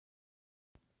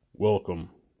Welcome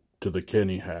to the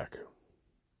Kenny Hack.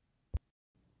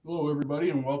 Hello everybody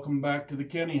and welcome back to the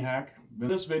Kenny Hack. In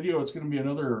this video it's going to be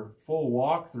another full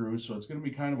walkthrough, so it's going to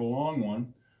be kind of a long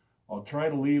one. I'll try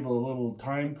to leave a little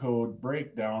time code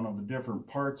breakdown of the different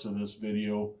parts of this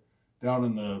video down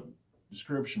in the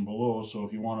description below, so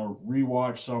if you want to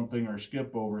rewatch something or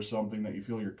skip over something that you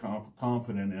feel you're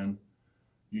confident in,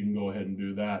 you can go ahead and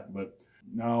do that. But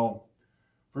now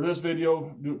for this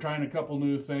video, trying a couple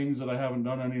new things that I haven't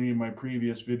done on any of my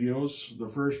previous videos. The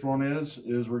first one is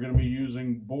we're going to be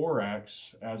using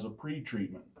borax as a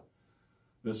pre-treatment.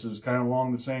 This is kind of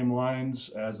along the same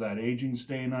lines as that aging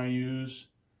stain I use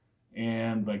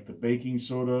and like the baking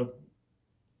soda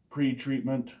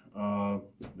pre-treatment.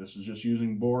 This is just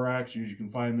using borax. You can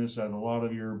find this at a lot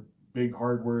of your big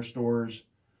hardware stores.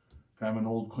 Kind of an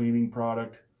old cleaning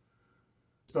product.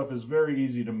 Stuff is very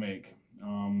easy to make.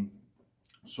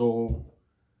 So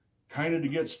kind of to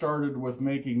get started with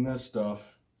making this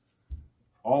stuff,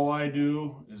 all I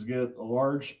do is get a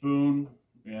large spoon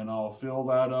and I'll fill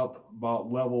that up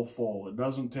about level full. It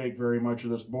doesn't take very much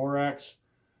of this borax.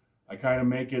 I kind of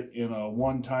make it in a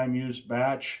one-time use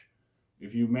batch.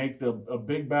 If you make a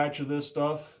big batch of this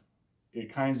stuff,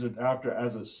 it kind of,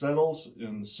 as it settles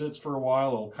and sits for a while,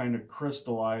 it'll kind of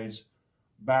crystallize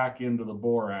back into the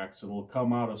borax. It'll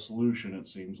come out of solution, it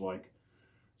seems like.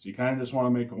 So you kind of just want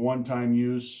to make a one-time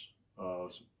use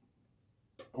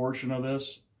portion of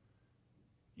this,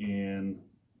 and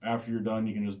after you're done,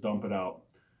 you can just dump it out.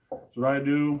 So what I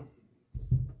do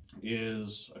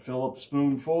is I fill up the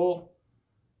spoon full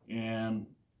and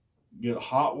get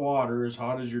hot water, as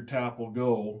hot as your tap will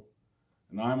go,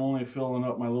 and I'm only filling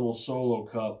up my little solo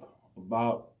cup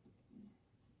about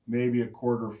maybe a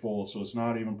quarter full, so it's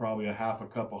not even probably a half a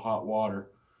cup of hot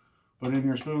water. Put in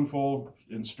your spoonful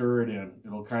and stir it in.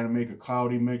 It'll kind of make a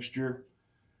cloudy mixture.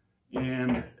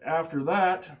 And after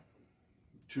that,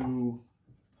 to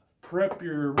prep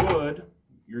your wood,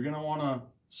 you're going to want to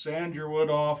sand your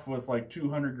wood off with like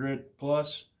 200 grit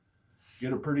plus.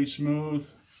 Get it pretty smooth.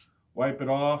 Wipe it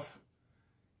off.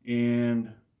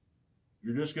 And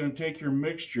you're just going to take your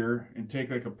mixture and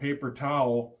take like a paper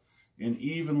towel and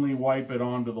evenly wipe it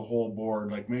onto the whole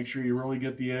board. Like make sure you really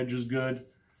get the edges good.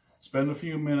 Spend a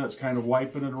few minutes kind of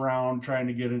wiping it around, trying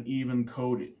to get an even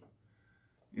coating.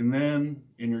 And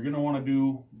you're going to want to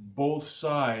do both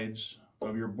sides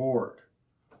of your board.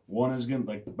 One is going to,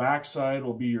 like the back side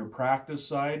will be your practice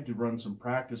side to run some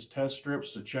practice test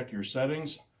strips to check your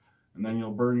settings. And then you'll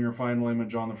burn your final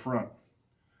image on the front.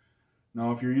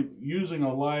 Now if you're using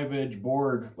a live edge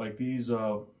board like these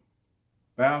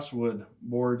basswood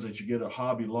boards that you get at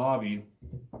Hobby Lobby,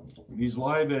 these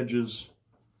live edges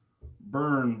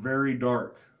burn very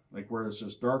dark, like where it's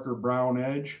this darker brown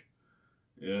edge.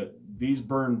 These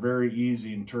burn very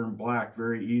easy and turn black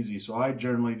very easy, so I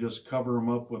generally just cover them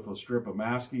up with a strip of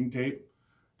masking tape,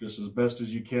 just as best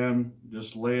as you can.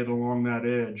 Just lay it along that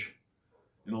edge.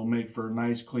 It'll make for a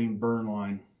nice clean burn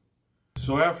line.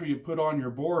 So after you put on your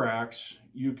borax,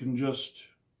 you can just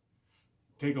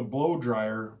take a blow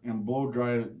dryer and blow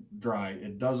dry.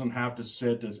 It doesn't have to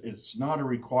sit. It's not a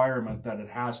requirement that it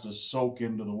has to soak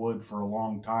into the wood for a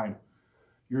long time.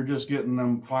 You're just getting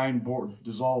them fine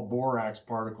dissolved borax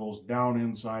particles down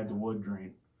inside the wood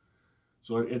grain.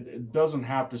 So it doesn't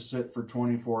have to sit for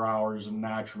 24 hours and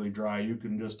naturally dry. You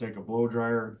can just take a blow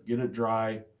dryer, get it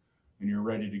dry, and you're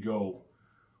ready to go.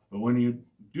 But when you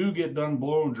do get done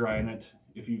blow drying it,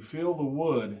 if you feel the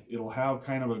wood, it'll have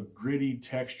kind of a gritty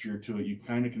texture to it. You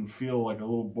kind of can feel like a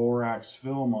little borax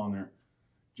film on there.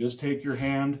 Just take your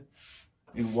hand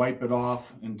and wipe it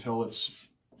off until it's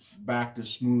back to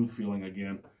smooth feeling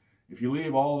again. If you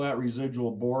leave all that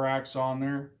residual borax on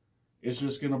there, it's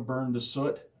just going to burn to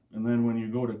soot. And then when you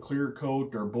go to clear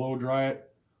coat or blow dry it,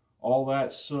 all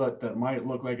that soot that might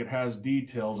look like it has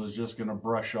details is just going to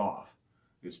brush off.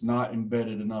 It's not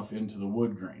embedded enough into the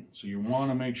wood grain. So you want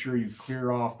to make sure you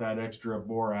clear off that extra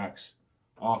borax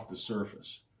off the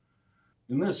surface.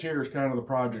 And this here is kind of the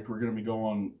project we're going to be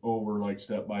going over like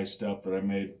step by step that I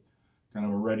made. Kind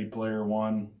of a Ready Player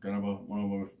One, kind of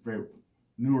one of my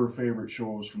newer favorite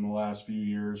shows from the last few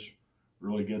years.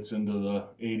 Really gets into the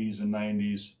 80s and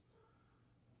 90s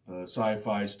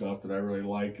sci-fi stuff that I really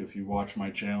like. If you watch my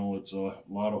channel, it's a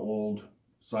lot of old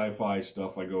sci-fi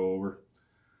stuff I go over.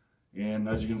 And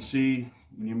as you can see,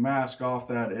 when you mask off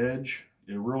that edge,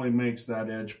 it really makes that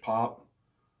edge pop.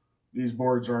 These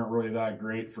boards aren't really that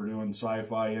great for doing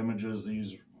sci-fi images.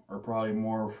 These are probably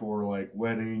more for like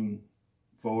wedding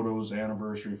photos,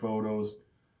 anniversary photos,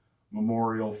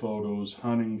 memorial photos,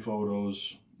 hunting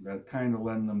photos, that kind of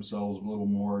lend themselves a little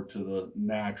more to the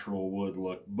natural wood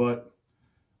look. But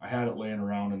I had it laying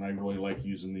around and I really like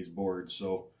using these boards,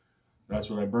 so that's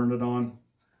what I burned it on.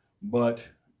 But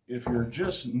if you're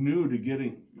just new to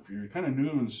if you're kind of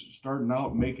new and starting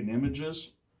out making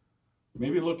images,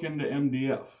 maybe look into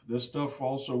MDF. This stuff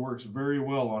also works very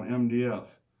well on MDF.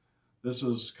 This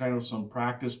is kind of some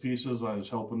practice pieces. I was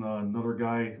helping another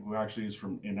guy who actually is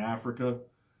in Africa.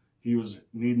 He was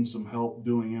needing some help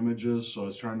doing images, so I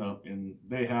was trying to, and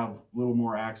they have a little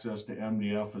more access to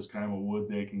MDF as kind of a wood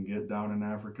they can get down in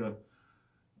Africa.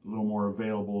 A little more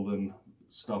available than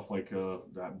stuff like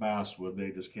that basswood.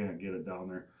 They just can't get it down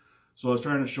there. So I was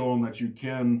trying to show them that you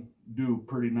can do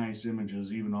pretty nice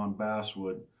images even on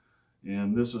basswood.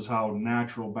 And this is how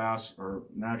natural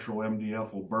natural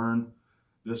MDF will burn.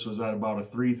 This was at about a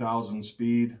 3,000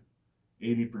 speed,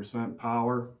 80%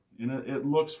 power, and it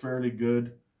looks fairly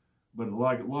good, but a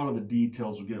lot of the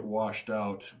details will get washed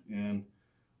out. And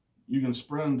you can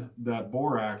spread that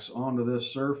borax onto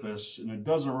this surface, and it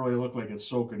doesn't really look like it's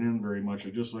soaking in very much.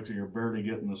 It just looks like you're barely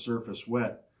getting the surface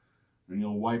wet, and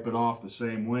you'll wipe it off the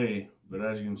same way. But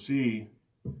as you can see,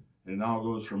 it now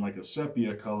goes from like a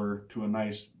sepia color to a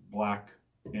nice black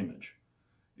image.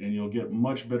 And you'll get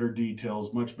much better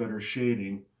details, much better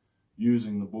shading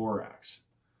using the borax.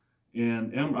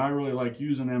 And I really like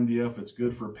using MDF. It's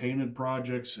good for painted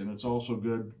projects, and it's also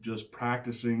good just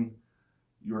practicing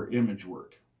your image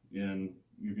work. And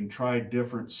you can try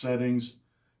different settings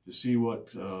to see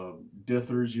what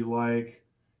dithers you like.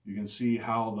 You can see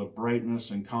how the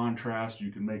brightness and contrast,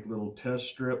 you can make little test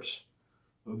strips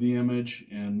of the image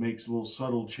and makes little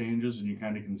subtle changes, and you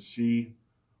kind of can see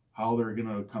how they're going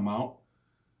to come out.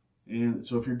 And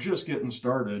so if you're just getting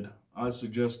started, I'd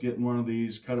suggest getting one of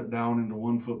these, cut it down into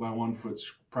 1 foot by 1 foot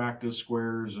practice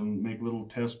squares and make little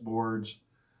test boards.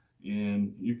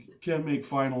 And you can make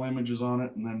final images on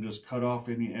it and then just cut off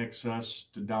any excess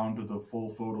down to the full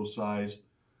photo size.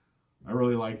 I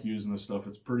really like using this stuff.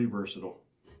 It's pretty versatile.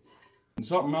 And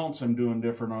something else I'm doing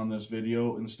different on this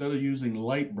video, instead of using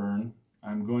light burn,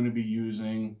 I'm going to be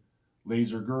using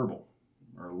laser GRBL,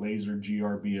 or laser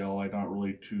GRBL. I'm not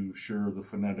really too sure the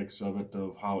phonetics of it,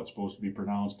 of how it's supposed to be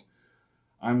pronounced.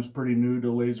 I'm pretty new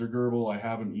to laser GRBL. I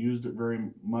haven't used it very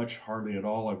much, hardly at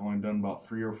all. I've only done about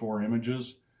 3 or 4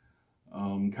 images.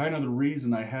 Kind of the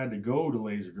reason I had to go to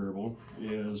laser GRBL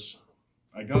is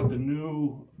I got the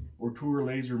new Ortur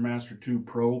Laser Master 2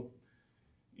 Pro,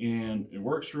 and it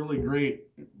works really great,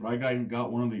 but I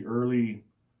got one of the early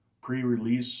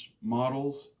pre-release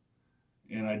models,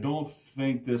 and I don't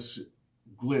think this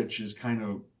glitch is kind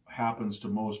of happens to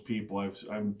most people.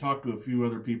 I've talked to a few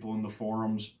other people in the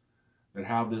forums that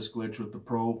have this glitch with the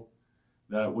Pro,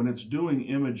 that when it's doing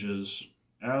images,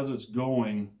 as it's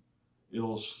going,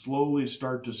 it'll slowly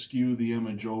start to skew the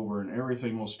image over, and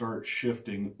everything will start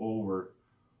shifting over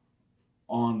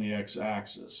on the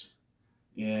x-axis.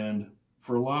 And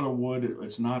for a lot of wood,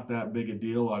 it's not that big a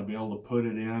deal. I'd be able to put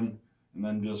it in and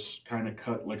then just kind of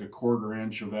cut like a 1/4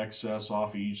 inch of excess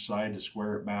off each side to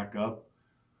square it back up.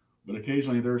 But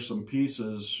occasionally there's some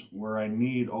pieces where I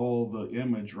need all the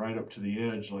image right up to the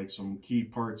edge, like some key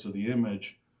parts of the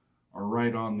image are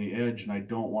right on the edge, and I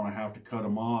don't want to have to cut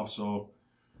them off. So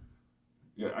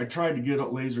yeah, I tried to get a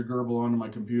laser GRBL onto my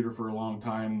computer for a long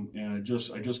time, and I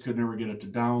just could never get it to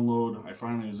download. I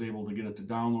finally was able to get it to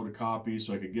download a copy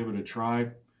so I could give it a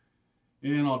try.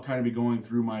 And I'll kind of be going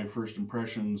through my first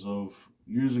impressions of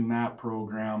using that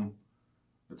program.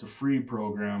 It's a free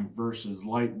program versus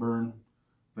Lightburn.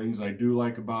 Things I do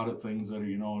like about it, things that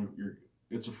are,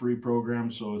 it's a free program,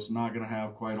 so it's not going to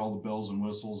have quite all the bells and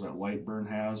whistles that Lightburn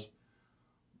has.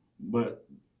 But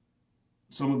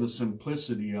some of the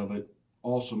simplicity of it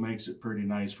also makes it pretty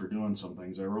nice for doing some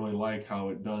things. I really like how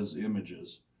it does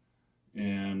images.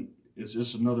 And it's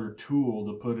just another tool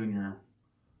to put in your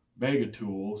bag of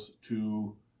tools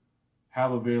to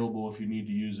have available if you need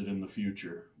to use it in the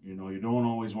future. You don't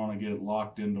always want to get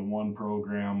locked into one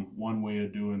program, one way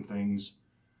of doing things.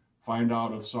 Find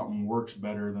out if something works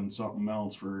better than something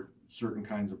else for certain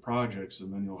kinds of projects,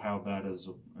 and then you'll have that as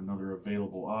another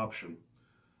available option.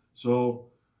 So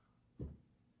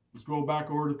let's go back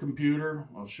over to the computer.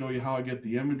 I'll show you how I get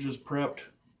the images prepped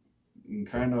and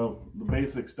kind of the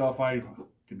basic stuff I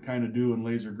can kind of do in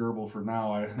laser GRBL for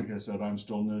now. Like I said, I'm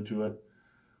still new to it.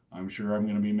 I'm sure I'm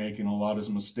going to be making a lot of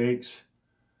mistakes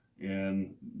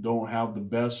and don't have the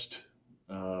best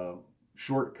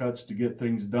shortcuts to get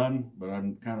things done, but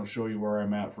I'm kind of show you where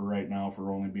I'm at for right now, for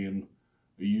only being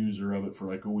a user of it for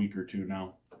like a week or two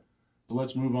now. So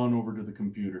let's move on over to the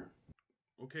computer.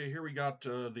 Okay, here we got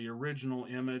the original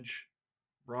image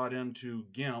brought into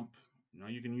Gimp.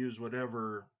 You can use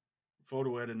whatever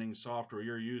photo editing software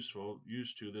you're used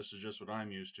to. This is just what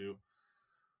I'm used to.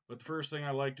 But the first thing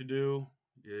I like to do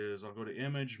is I'll go to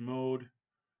image mode.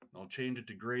 I'll change it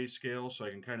to grayscale so I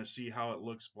can kind of see how it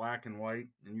looks black and white.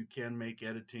 And you can make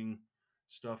editing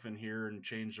stuff in here and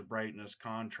change the brightness,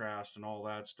 contrast, and all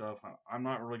that stuff. I'm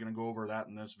not really going to go over that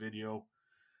in this video.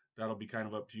 That'll be kind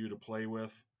of up to you to play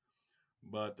with.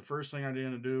 But the first thing I'm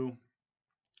going to do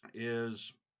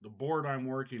is the board I'm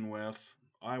working with,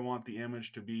 I want the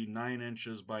image to be 9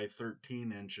 inches by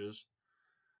 13 inches.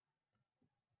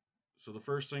 So the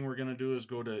first thing we're going to do is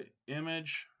go to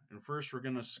image, and first we're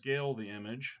going to scale the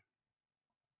image.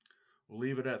 We'll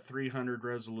leave it at 300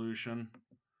 resolution.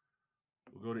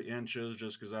 We'll go to inches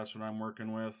just because that's what I'm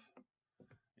working with.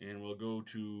 And we'll go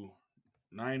to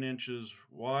 9 inches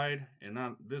wide, and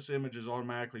now this image is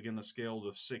automatically going to scale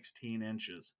to 16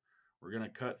 inches. We're going to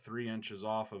cut 3 inches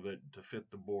off of it to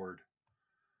fit the board.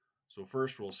 So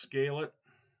first we'll scale it.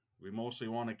 We mostly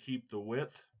want to keep the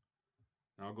width.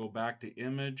 Now I'll go back to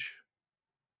image,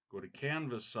 go to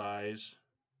canvas size,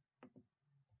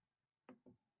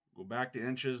 go back to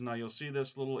inches. Now you'll see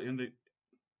this little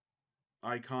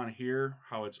icon here,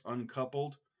 how it's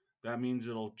uncoupled. That means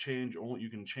it'll change, you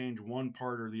can change one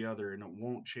part or the other and it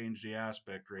won't change the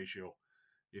aspect ratio.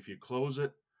 If you close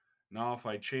it, now if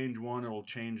I change one, it'll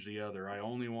change the other. I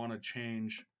only want to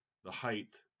change the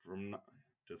height from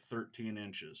to 13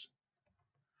 inches.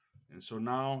 And so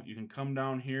now you can come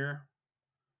down here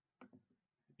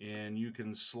and you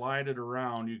can slide it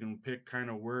around. You can pick kind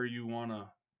of where you want to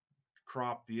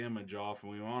crop the image off,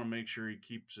 and we want to make sure he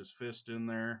keeps his fist in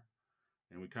there,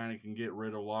 and we kind of can get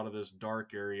rid of a lot of this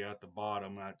dark area at the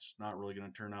bottom. That's not really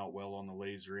going to turn out well on the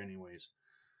laser anyways.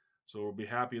 So we'll be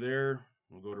happy there.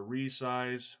 We'll go to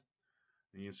resize,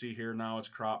 and you can see here now it's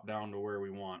cropped down to where we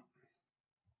want.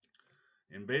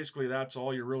 And basically that's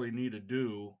all you really need to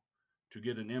do to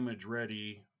get an image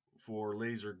ready for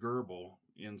laser GRBL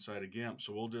inside of Gimp.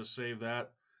 So we'll just save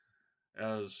that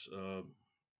as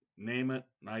name it.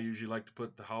 And I usually like to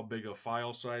put how big a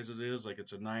file size it is, like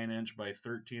it's a 9 inch by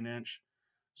 13 inch.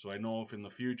 So I know if in the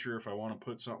future, if I want to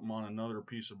put something on another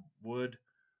piece of wood,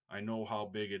 I know how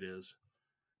big it is.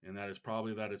 And that is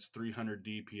probably that it's 300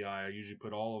 DPI. I usually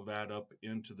put all of that up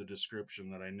into the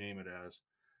description that I name it as.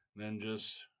 And then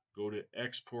just go to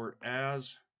export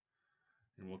as,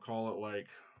 and we'll call it like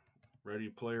Ready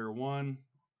Player One.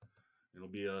 It'll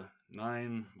be a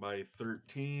 9 by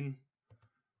 13,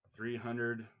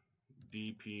 300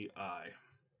 DPI.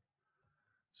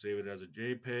 Save it as a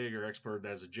JPEG or export it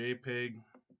as a JPEG.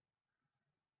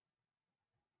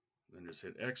 Then just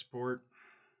hit export.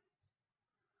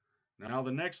 Now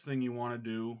the next thing you want to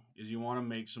do is you want to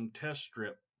make some test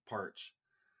strip parts.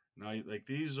 Now like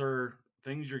these are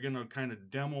things you're going to kind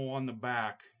of demo on the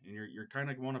back, and you're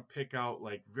kind of want to pick out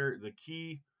like the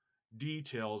key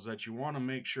details that you want to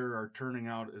make sure are turning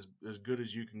out as good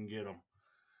as you can get them.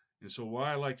 And so what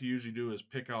I like to usually do is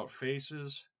pick out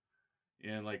faces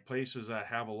and like places that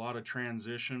have a lot of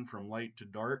transition from light to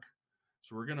dark.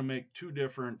 So we're going to make two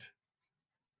different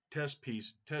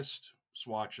test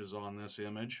swatches on this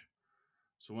image.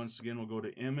 So once again, we'll go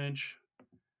to image,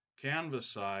 canvas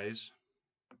size,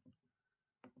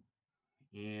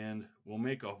 and we'll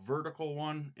make a vertical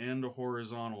one and a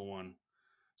horizontal one.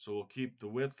 So we'll keep the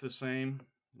width the same,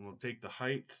 and we'll take the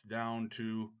height down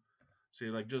to say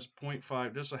like just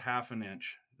 0.5, just a half an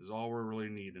inch is all we're really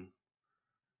needing.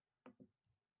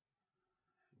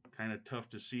 Kind of tough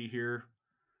to see here.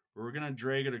 We're going to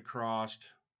drag it across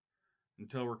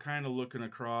until we're kind of looking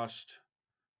across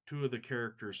two of the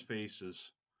characters'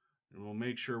 faces. And we'll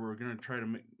make sure we're going to try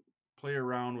to play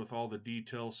around with all the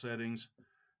detail settings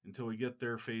until we get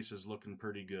their faces looking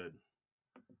pretty good.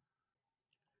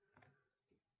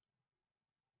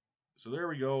 So there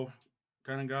we go.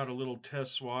 Kind of got a little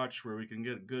test swatch where we can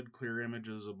get good clear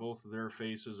images of both of their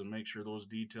faces and make sure those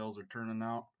details are turning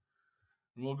out.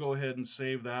 And we'll go ahead and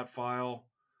save that file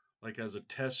like as a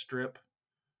test strip,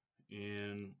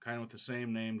 and kind of with the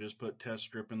same name, just put test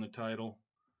strip in the title.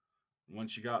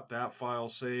 Once you got that file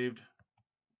saved,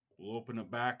 we'll open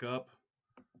it back up,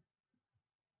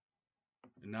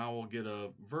 and now we'll get a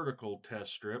vertical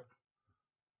test strip.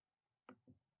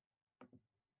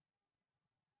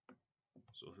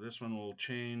 So this one will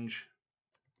change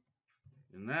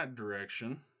in that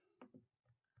direction.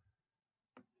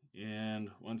 And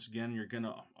once again,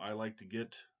 I like to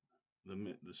get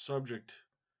the subject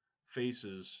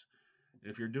faces.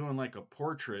 If you're doing like a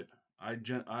portrait,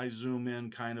 I zoom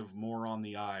in kind of more on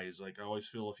the eyes. Like I always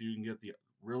feel if you can get the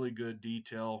really good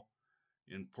detail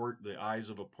in the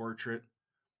eyes of a portrait,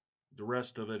 the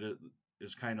rest of it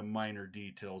is kind of minor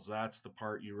details. That's the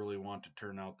part you really want to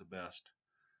turn out the best.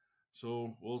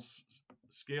 So we'll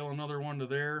scale another one to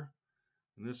there.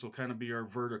 And this will kind of be our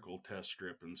vertical test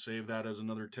strip, and save that as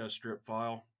another test strip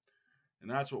file. And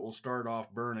that's what we'll start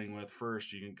off burning with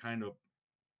first. You can kind of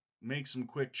make some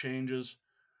quick changes,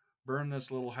 burn this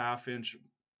little half-inch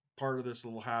part of this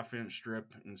little half-inch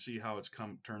strip, and see how it's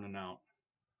turning out.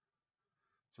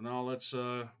 So now let's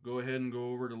go ahead and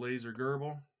go over to laser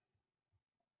GRBL.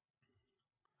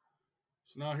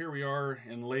 So now here we are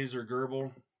in laser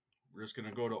GRBL. We're just going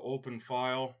to go to open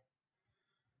file,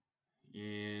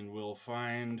 and we'll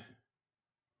find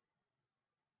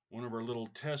one of our little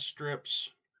test strips.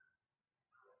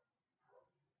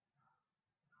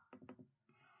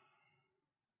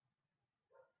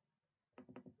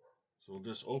 So we'll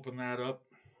just open that up.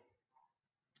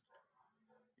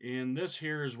 And this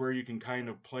here is where you can kind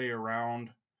of play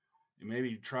around and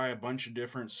maybe try a bunch of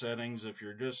different settings. If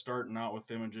you're just starting out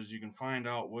with images, you can find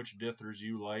out which dithers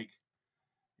you like.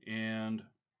 And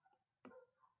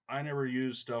I never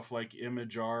use stuff like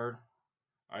ImageR.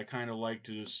 I kind of like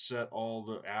to set all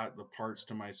the parts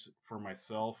to for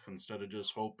myself instead of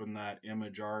just hoping that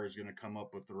ImageR is going to come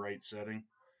up with the right setting.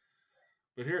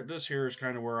 But this here is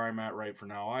kind of where I'm at right for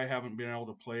now. I haven't been able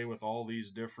to play with all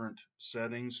these different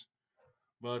settings,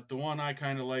 but the one I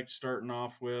kind of like starting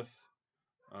off with,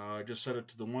 I just set it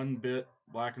to the 1-bit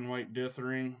black and white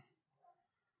dithering,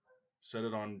 set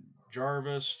it on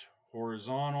Jarvis,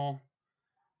 horizontal,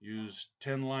 use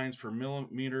 10 lines per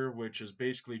millimeter, which is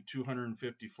basically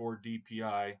 254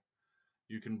 dpi.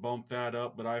 You can bump that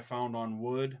up, but I found on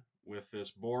wood with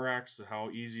this borax how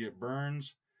easy it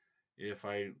burns. If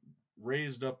I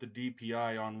raised up the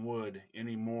DPI on wood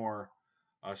anymore,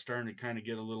 I was starting to kind of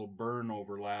get a little burn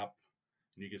overlap,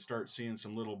 and you could start seeing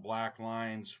some little black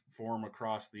lines form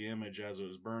across the image as it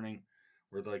was burning,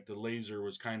 where like the laser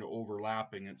was kind of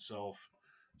overlapping itself.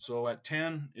 So at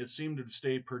 10, it seemed to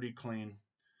stay pretty clean.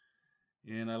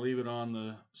 And I leave it on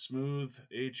the smooth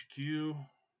HQ,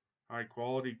 high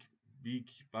quality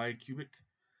bicubic.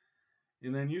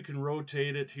 And then you can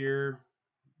rotate it here,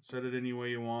 set it any way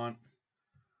you want.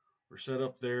 We're set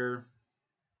up there.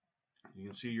 You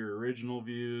can see your original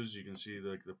views. You can see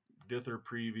the dither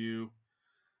preview.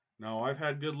 Now I've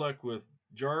had good luck with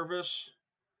Jarvis,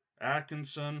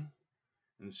 Atkinson,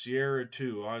 and Sierra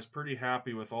 2. I was pretty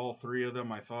happy with all three of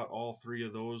them. I thought all three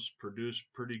of those produced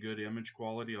pretty good image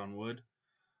quality on wood.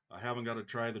 I haven't got to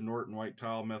try the Norton white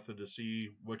tile method to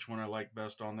see which one I like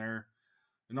best on there.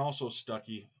 And also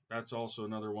Stucky. That's also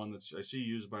another one that I see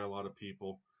used by a lot of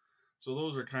people. So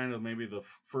those are kind of maybe the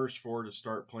first four to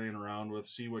start playing around with,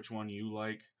 see which one you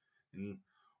like and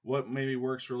what maybe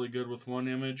works really good with one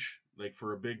image. Like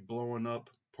for a big blowing up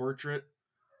portrait,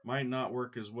 might not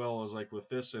work as well as like with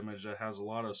this image that has a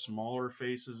lot of smaller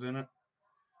faces in it.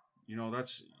 You know,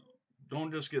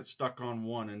 don't just get stuck on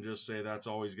one and just say that's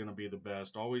always going to be the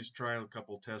best. Always try a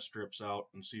couple test strips out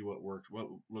and see what works, what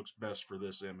looks best for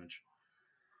this image.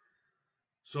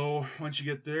 So once you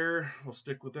get there, we'll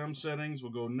stick with them settings.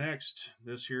 We'll go next.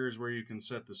 This here is where you can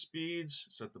set the speeds,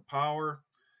 set the power.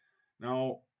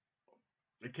 Now,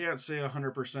 I can't say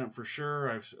 100% for sure.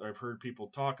 I've heard people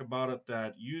talk about it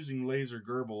that using laser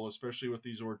GRBL, especially with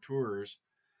these Orturs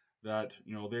that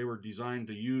they were designed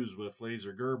to use with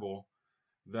laser GRBL,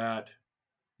 that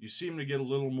you seem to get a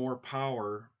little more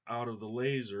power out of the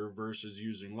laser versus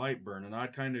using light burn. And I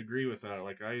kind of agree with that.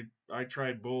 Like I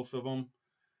tried both of them,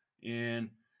 and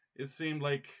it seemed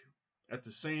like at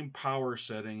the same power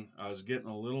setting, I was getting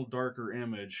a little darker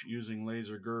image using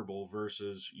laser GRBL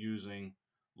versus using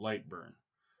light burn.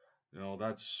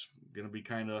 That's going to be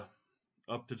kind of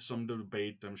up to some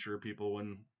debate. I'm sure people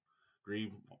wouldn't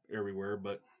agree everywhere,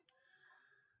 but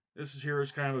here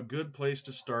is kind of a good place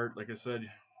to start. Like I said,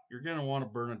 you're going to want to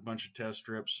burn a bunch of test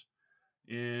strips.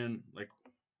 And like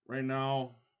right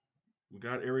now, we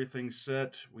got everything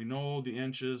set. We know the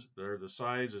inches, or the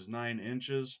size is 9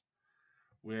 inches,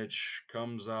 which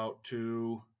comes out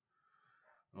to,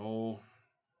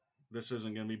 this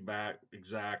isn't going to be back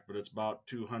exact, but it's about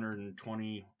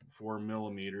 224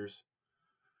 millimeters.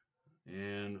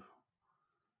 And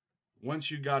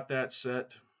once you got that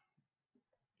set,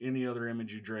 any other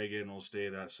image you drag in will stay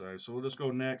that size. So we'll just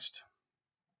go next,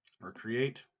 or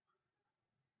create.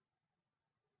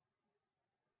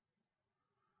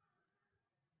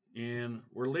 And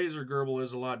where laser GRBL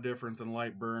is a lot different than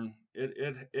light burn,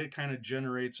 it kind of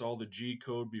generates all the G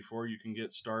code before you can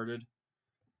get started.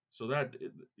 So that,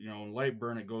 in light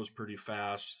burn it goes pretty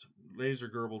fast. Laser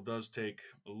GRBL does take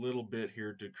a little bit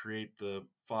here to create the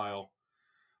file.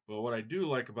 But what I do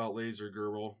like about laser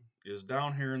GRBL is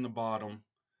down here in the bottom,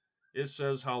 it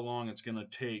says how long it's going to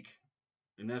take,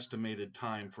 an estimated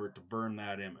time for it to burn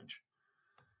that image.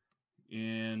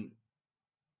 And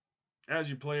as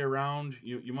you play around,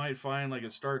 you might find like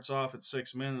it starts off at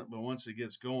 6 minutes, but once it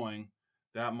gets going,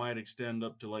 that might extend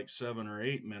up to like 7 or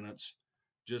 8 minutes,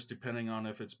 just depending on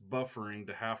if it's buffering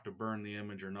to have to burn the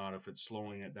image or not, if it's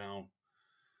slowing it down.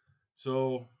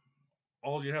 So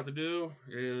all you have to do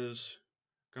is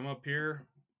come up here,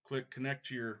 click connect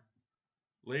to your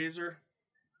laser.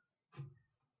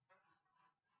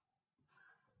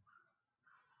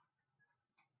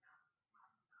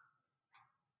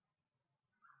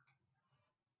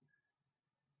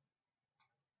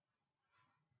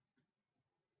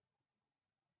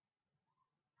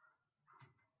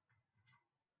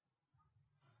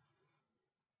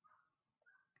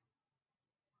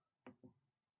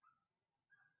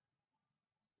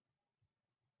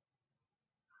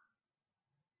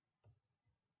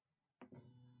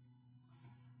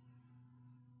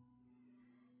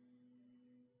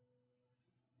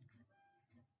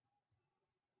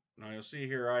 Now you'll see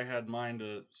here I had mine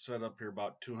to set up here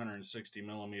about 260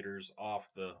 millimeters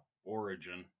off the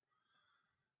origin.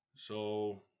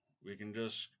 So we can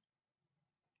just,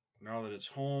 now that it's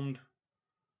homed,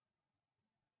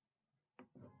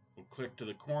 we'll click to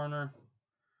the corner.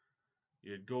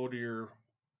 You'd go to your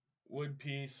wood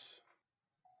piece.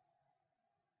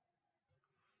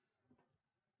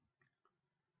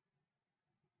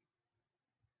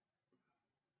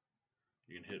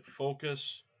 You can hit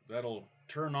focus. That'll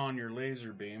turn on your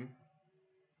laser beam.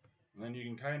 And then you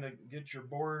can kind of get your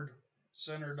board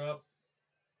centered up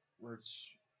where it's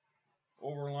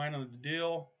overlining the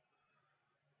deal.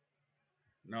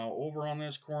 Now over on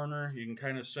this corner, you can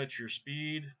kind of set your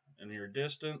speed and your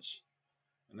distance.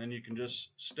 And then you can just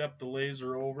step the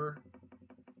laser over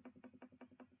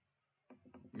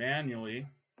manually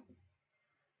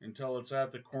until it's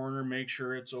at the corner. Make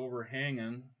sure it's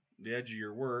overhanging the edge of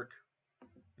your work,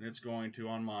 and it's going to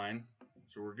on mine.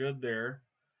 So we're good there.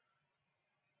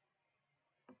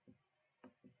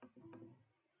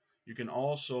 You can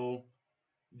also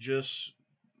just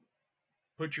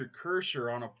put your cursor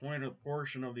on a pointed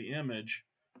portion of the image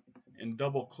and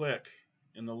double click,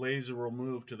 and the laser will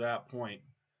move to that point.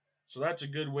 So that's a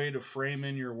good way to frame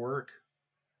in your work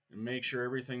and make sure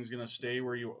everything's going to stay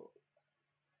where you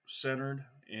centered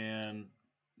and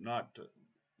not,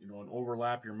 and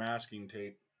overlap your masking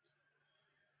tape.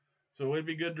 So it'd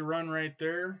be good to run right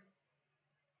there.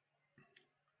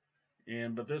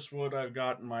 But this wood I've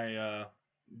got in my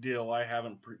deal, I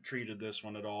haven't treated this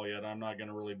one at all yet. I'm not going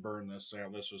to really burn this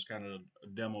out. This was kind of a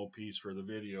demo piece for the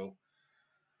video.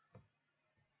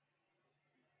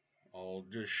 I'll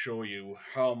just show you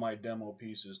how my demo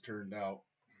pieces turned out.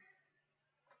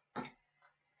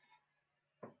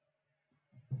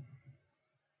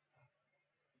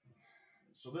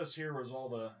 So this here was all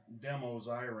the demos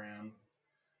I ran,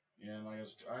 and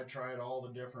I tried all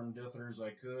the different dithers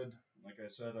I could. Like I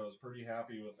said, I was pretty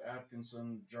happy with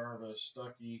Atkinson, Jarvis,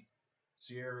 Stuckey,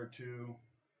 Sierra 2.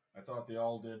 I thought they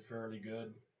all did fairly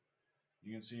good.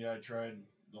 You can see I tried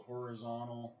the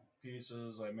horizontal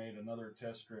pieces. I made another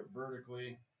test strip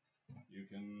vertically. You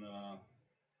can,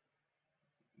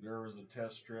 there was a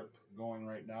test strip going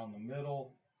right down the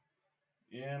middle.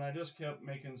 And I just kept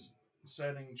making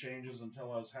setting changes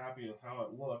until I was happy with how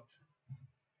it looked.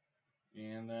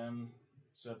 And then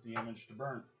set the image to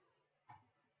burn.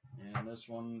 And this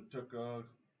one took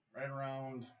right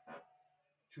around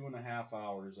 2.5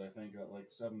 hours, I think, at like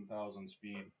 7,000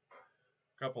 speed.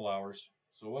 A couple hours,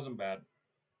 so it wasn't bad.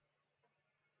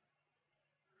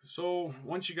 So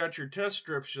once you got your test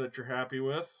strips that you're happy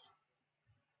with,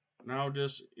 now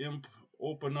just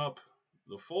open up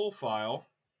the full file.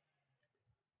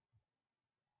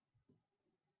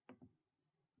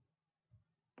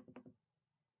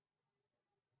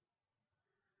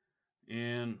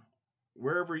 And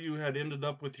wherever you had ended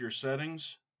up with your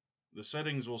settings, the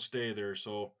settings will stay there.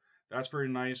 So that's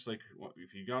pretty nice. Like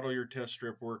if you got all your test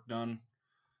strip work done,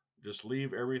 just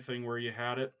leave everything where you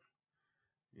had it.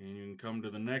 And you can come to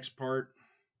the next part.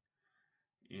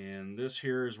 And this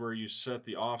here is where you set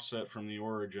the offset from the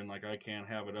origin. Like I can't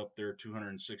have it up there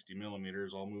 260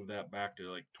 millimeters. I'll move that back to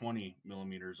like 20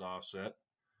 millimeters offset.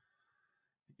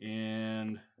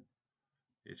 And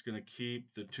it's going to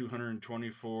keep the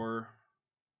 224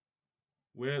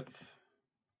 width.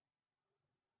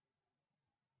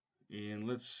 And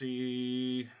let's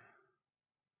see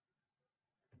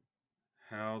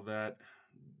how that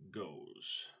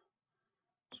goes.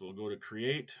 So we'll go to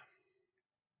create.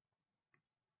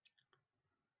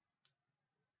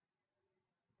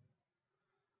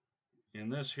 And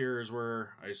this here is where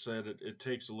I said it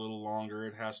takes a little longer.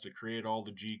 It has to create all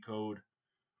the G code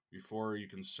before you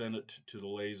can send it to the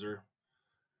laser.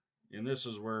 And this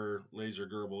is where laser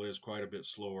GRBL is quite a bit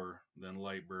slower than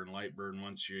light burn. Light burn,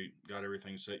 once you got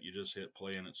everything set, you just hit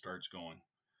play and it starts going.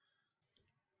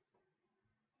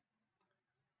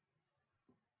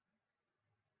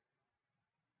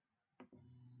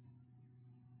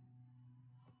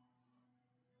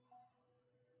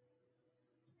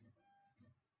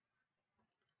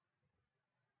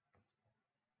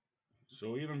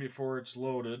 So even before it's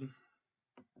loaded,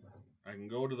 I can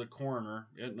go to the corner.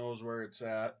 It knows where it's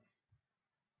at.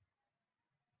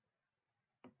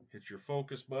 Hit your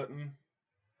focus button.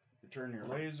 You turn your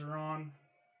laser on.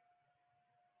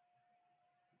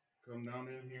 Come down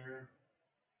in here.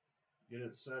 Get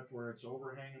it set where it's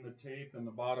overhanging the tape and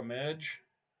the bottom edge.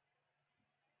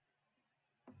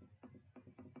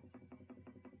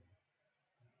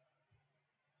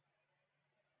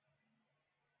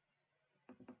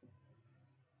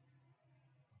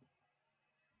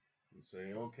 And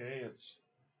say, okay, it's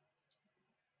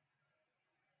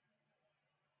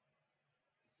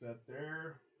set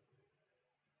there.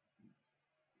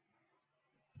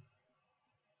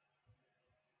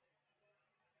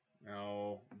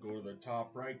 Now go to the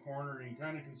top right corner and you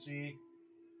kind of can see,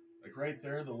 like right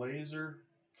there, the laser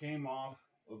came off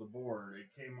of the board.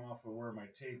 It came off of where my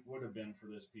tape would have been for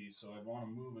this piece, so I'd want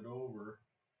to move it over.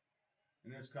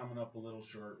 And it's coming up a little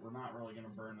short. We're not really going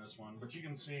to burn this one, but you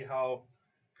can see how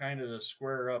kind of to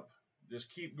square up, just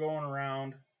keep going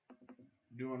around,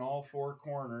 doing all four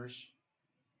corners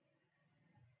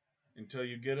until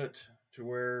you get it to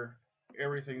where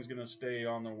everything's going to stay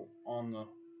on the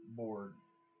board.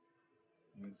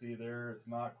 You can see there it's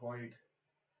not quite,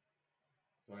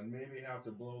 so I maybe have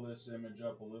to blow this image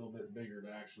up a little bit bigger to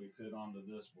actually fit onto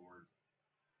this board.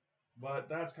 But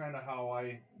that's kind of how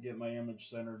I get my image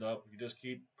centered up. You just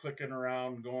keep clicking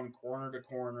around, going corner to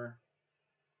corner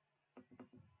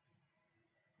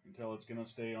until it's going to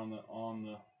stay on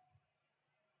the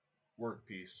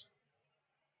workpiece.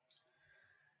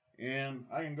 And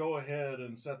I can go ahead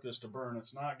and set this to burn.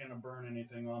 It's not going to burn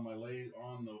anything on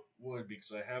the wood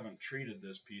because I haven't treated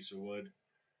this piece of wood.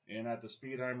 And at the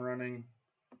speed I'm running,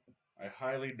 I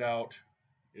highly doubt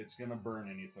it's going to burn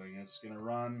anything. It's going to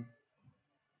run.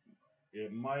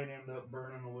 It might end up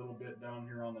burning a little bit down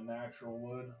here on the natural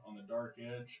wood on the dark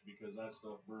edge because that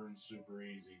stuff burns super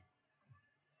easy.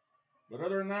 But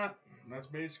other than that, that's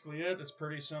basically it. It's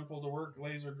pretty simple to work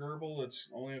laser GRBL. It's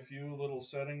only a few little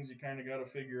settings you kind of got to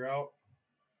figure out.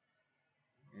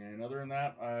 And other than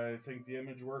that, I think the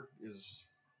image work is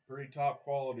pretty top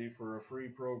quality for a free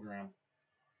program.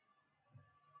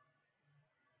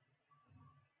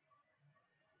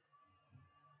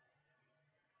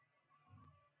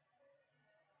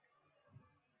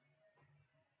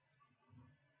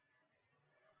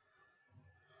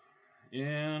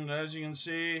 And as you can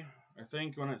see, I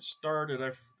think when it started,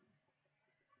 it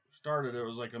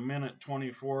was like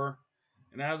 1:24.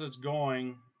 And as it's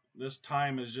going, this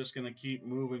time is just going to keep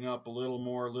moving up a little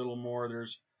more, a little more.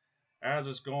 As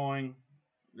it's going,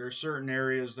 there's certain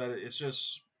areas that it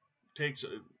just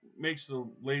makes the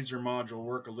laser module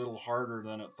work a little harder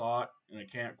than it thought, and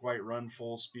it can't quite run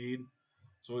full speed.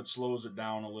 So it slows it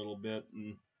down a little bit,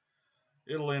 and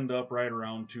it'll end up right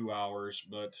around 2 hours.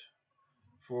 But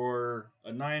for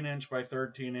a 9-inch by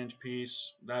 13-inch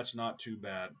piece, that's not too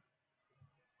bad.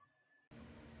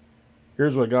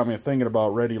 Here's what got me thinking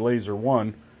about Ready Laser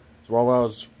 1. So while I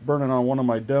was burning on one of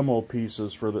my demo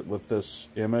pieces with this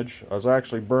image, I was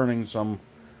actually burning some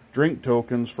drink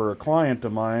tokens for a client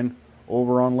of mine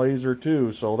over on Laser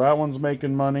 2. So that one's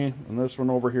making money, and this one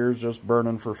over here is just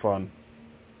burning for fun.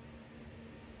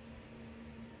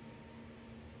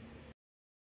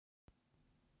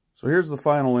 So here's the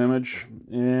final image,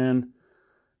 and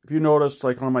if you noticed,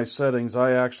 like on my settings,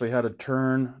 I actually had to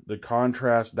turn the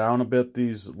contrast down a bit.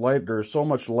 There's so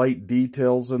much light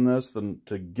details in this, and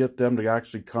to get them to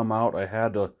actually come out, I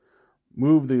had to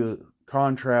move the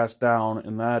contrast down,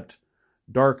 and that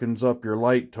darkens up your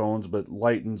light tones, but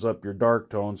lightens up your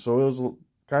dark tones. So it was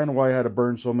kind of why I had to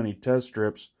burn so many test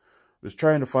strips. I was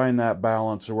trying to find that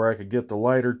balance where I could get the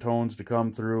lighter tones to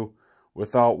come through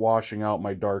without washing out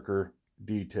my darker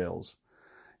details.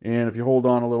 And if you hold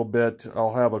on a little bit,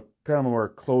 I'll have a kind of a more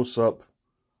close-up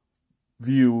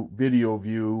video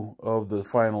view of the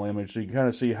final image, so you can kind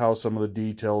of see how some of the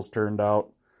details turned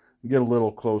out and get a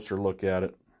little closer look at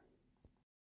it.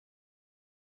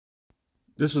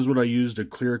 This is what I used to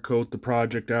clear coat the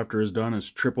project after it's done.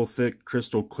 It's triple thick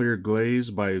crystal clear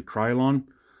glaze by Krylon.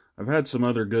 I've had some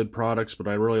other good products, but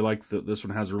I really like that this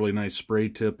one has a really nice spray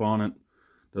tip on it.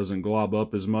 Doesn't glob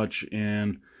up as much,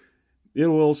 and it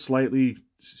will slightly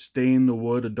stain the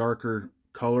wood a darker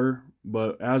color,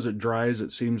 but as it dries,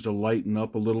 it seems to lighten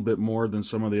up a little bit more than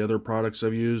some of the other products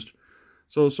I've used.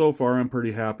 So far I'm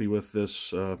pretty happy with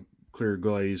this clear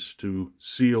glaze to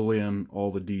seal in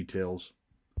all the details.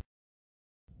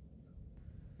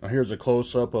 Now here's a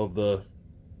close-up of the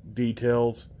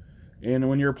details. And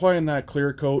when you're applying that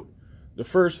clear coat, the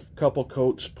first couple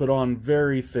coats put on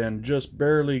very thin, just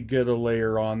barely get a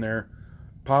layer on there.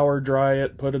 Power dry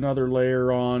it, put another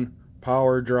layer on,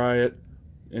 power dry it,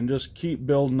 and just keep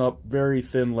building up very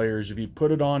thin layers. If you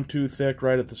put it on too thick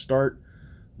right at the start,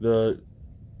 the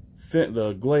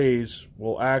glaze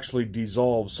will actually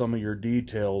dissolve some of your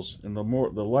details, and the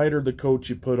lighter the coat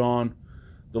you put on,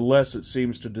 the less it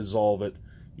seems to dissolve it.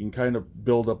 You can kind of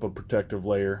build up a protective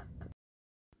layer.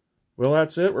 Well,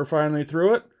 that's it. We're finally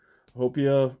through it. Hope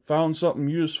you found something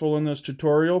useful in this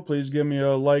tutorial. Please give me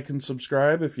a like and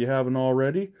subscribe if you haven't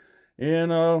already.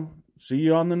 And see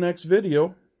you on the next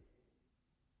video.